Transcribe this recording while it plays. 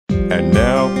And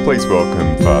now, please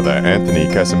welcome Father Anthony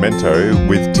Casamento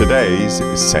with today's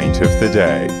Saint of the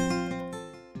Day.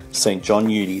 St. John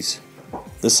Eudes.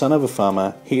 The son of a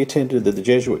farmer, he attended the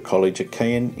Jesuit college at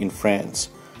Caen in France,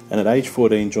 and at age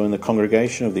 14 joined the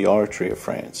Congregation of the Oratory of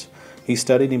France. He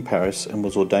studied in Paris and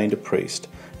was ordained a priest,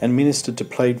 and ministered to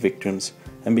plague victims,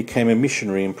 and became a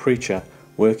missionary and preacher,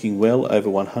 working well over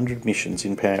 100 missions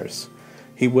in Paris.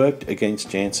 He worked against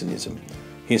Jansenism.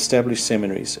 He established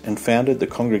seminaries and founded the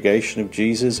Congregation of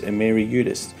Jesus and Mary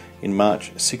Eudes in March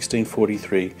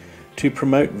 1643 to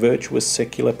promote virtuous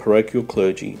secular parochial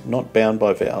clergy not bound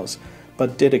by vows,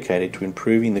 but dedicated to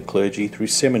improving the clergy through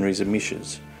seminaries and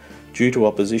missions. Due to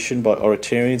opposition by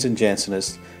Oratarians and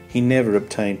Jansenists, he never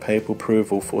obtained papal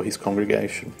approval for his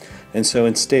congregation, and so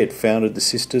instead founded the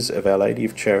Sisters of Our Lady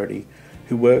of Charity,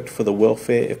 who worked for the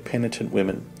welfare of penitent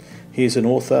women. He is an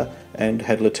author and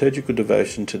had liturgical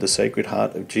devotion to the Sacred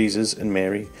Heart of Jesus and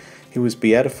Mary. He was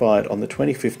beatified on the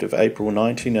 25th of April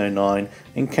 1909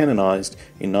 and canonized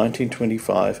in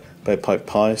 1925 by Pope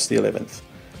Pius XI.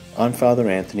 I'm Father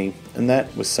Anthony, and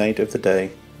that was Saint of the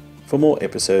Day. For more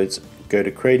episodes, go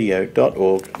to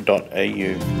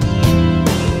cradio.org.au.